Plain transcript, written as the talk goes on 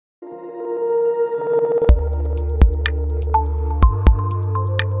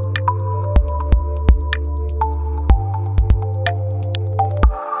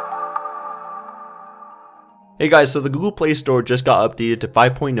Hey guys, so the Google Play Store just got updated to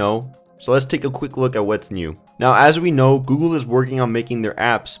 5.0, so let's take a quick look at what's new. Now, as we know, Google is working on making their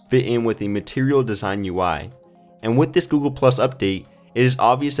apps fit in with a material design UI. And with this Google Plus update, it is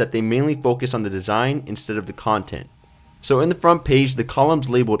obvious that they mainly focus on the design instead of the content. So in the front page, the columns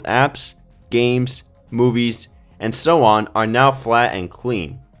labeled apps, games, movies, and so on are now flat and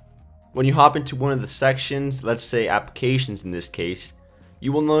clean. When you hop into one of the sections, let's say applications in this case,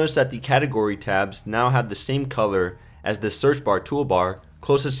 you will notice that the category tabs now have the same color as the search bar toolbar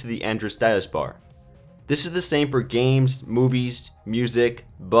closest to the Android status bar. This is the same for games, movies, music,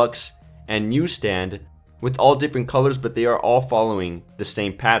 books, and newsstand with all different colors, but they are all following the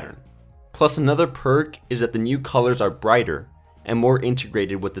same pattern. Plus, another perk is that the new colors are brighter and more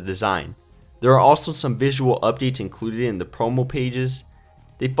integrated with the design. There are also some visual updates included in the promo pages.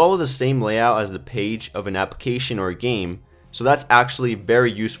 They follow the same layout as the page of an application or a game, so that's actually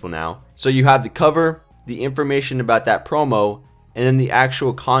very useful now. So you have the cover, the information about that promo, and then the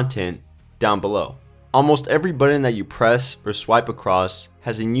actual content down below. Almost every button that you press or swipe across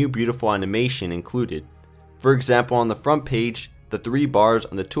has a new beautiful animation included. For example, on the front page, the 3 bars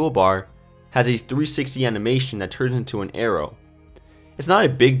on the toolbar has a 360 animation that turns into an arrow. It's not a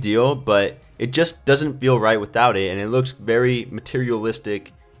big deal, but it just doesn't feel right without it, and it looks very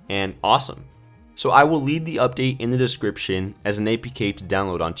materialistic and awesome. So I will leave the update in the description as an APK to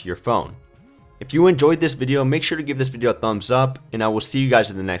download onto your phone. If you enjoyed this video, make sure to give this video a thumbs up, and I will see you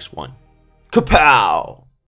guys in the next one. Kapow!